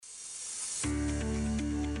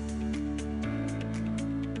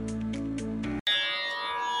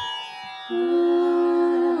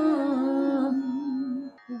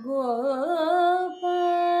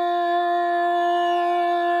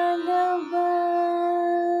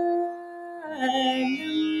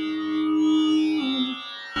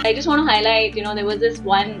I just want to highlight, there was this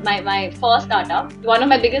one, my first startup. One of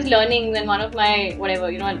my biggest learnings and one of my,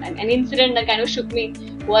 an incident that kind of shook me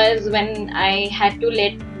was when I had to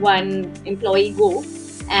let one employee go.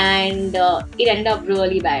 And it ended up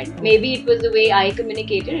really bad. Maybe it was the way I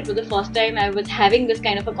communicated. It was the first time I was having this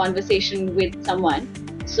kind of a conversation with someone.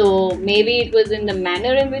 So maybe it was in the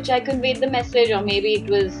manner in which I conveyed the message, or maybe it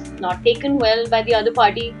was not taken well by the other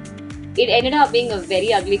party. It ended up being a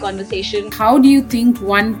very ugly conversation. How do you think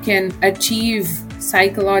one can achieve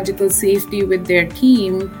psychological safety with their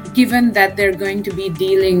team, given that they're going to be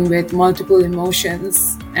dealing with multiple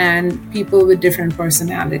emotions and people with different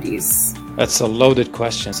personalities? That's a loaded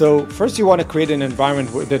question. So first, you want to create an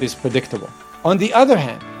environment that is predictable. On the other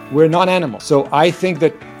hand, we're not animals. So I think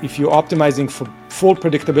that if you're optimizing for full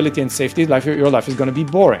predictability and safety, your life is going to be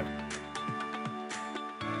boring.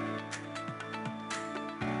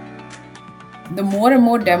 The more and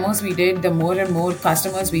more demos we did, the more and more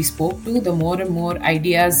customers we spoke to, the more and more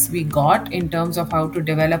ideas we got in terms of how to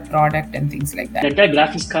develop product and things like that. The entire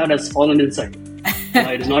graphics card has fallen inside.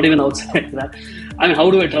 It is not even outside. I mean, how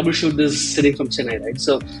do I troubleshoot this sitting from Chennai, right?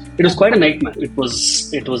 So it was quite a nightmare. It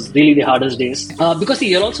was really the hardest days because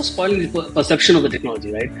you're also spoiling the perception of the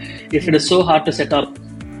technology, right? If it is so hard to set up,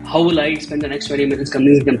 how will I spend the next 20 minutes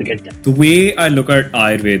convincing them to get there? The way I look at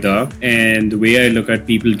Ayurveda and the way I look at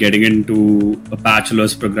people getting into a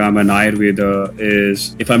bachelor's program in Ayurveda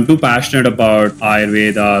is, if I'm too passionate about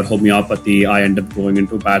Ayurveda or homeopathy, I end up going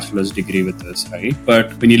into a bachelor's degree with this, right?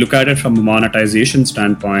 But when you look at it from a monetization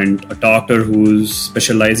standpoint, a doctor who's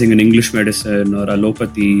specializing in English medicine or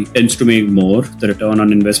allopathy tends to make more. The return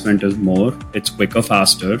on investment is more. It's quicker,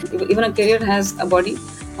 faster. Even a career has a body,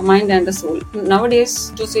 a mind and a soul. Nowadays,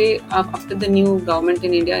 to say after the new government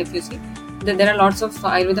in India, if you see, that there are lots of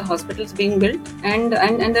Ayurveda hospitals being built, and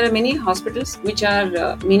there are many hospitals which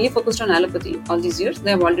are mainly focused on allopathy all these years. They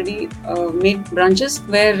have already made branches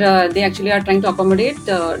where they actually are trying to accommodate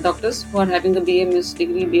doctors who are having a BMS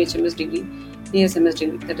degree, BHMS degree, BSMS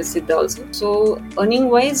degree, that is Siddha also. So earning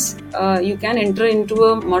wise, you can enter into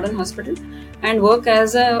a modern hospital and work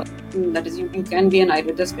as you can be an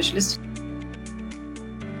Ayurveda specialist.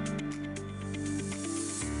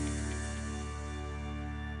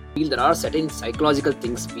 There are certain psychological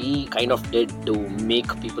things we kind of did to make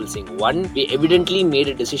people sing. One, we evidently made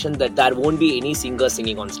a decision that there won't be any singer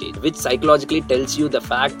singing on stage, which psychologically tells you the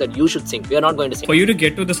fact that you should sing. We are not going to sing. For you to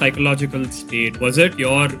get to the psychological state, was it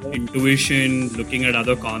your intuition, looking at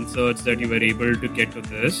other concerts, that you were able to get to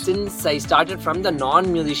this? Since I started from the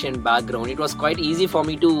non-musician background, it was quite easy for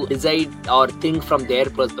me to decide or think from their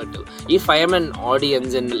perspective. If I am an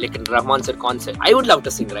audience in like a Rahman sir concert, I would love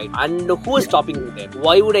to sing, right? And who is stopping me there?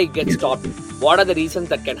 Why would I get stopped? What are the reasons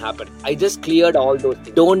that can happen? I just cleared all those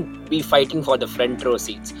things. Don't be fighting for the front row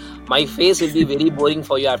seats. My face will be very boring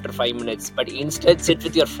for you after 5 minutes, but instead sit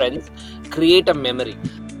with your friends, create a memory.